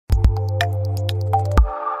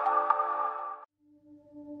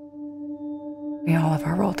We all have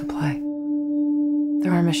our role to play.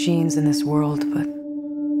 There are machines in this world, but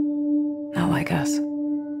not like us.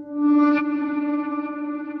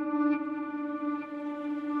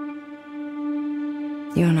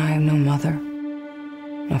 You and I have no mother,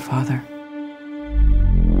 no father.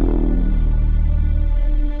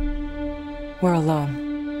 We're alone,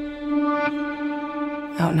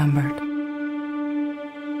 outnumbered.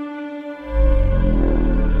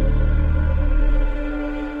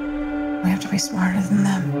 We have to be smarter than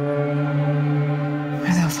them,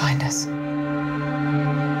 or they'll find us.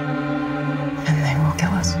 And they will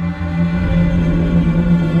kill us.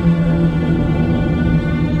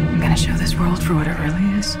 I'm gonna show this world for what it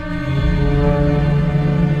really is.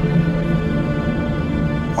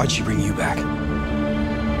 Why'd she bring you back?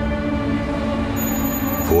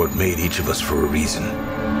 Ford made each of us for a reason.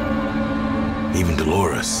 Even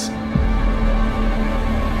Dolores.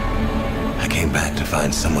 I came back to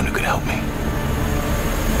find someone who could help me.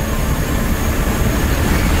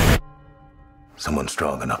 Someone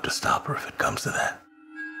strong enough to stop her if it comes to that.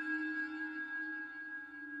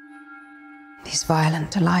 These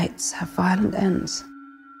violent delights have violent ends.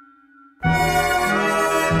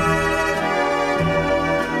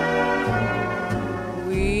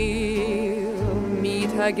 We'll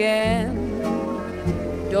meet again.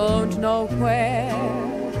 Don't know where,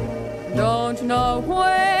 don't know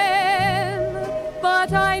when,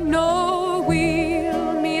 but I know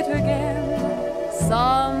we'll meet again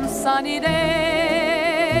some sunny day.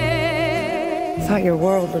 I thought your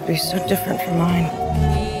world would be so different from mine.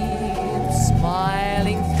 Keep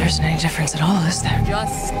smiling. There isn't any difference at all, is there?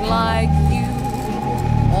 Just like you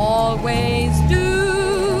always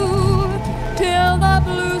do, till the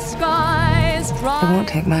blue skies dry. It won't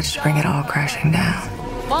take much to bring it all crashing down.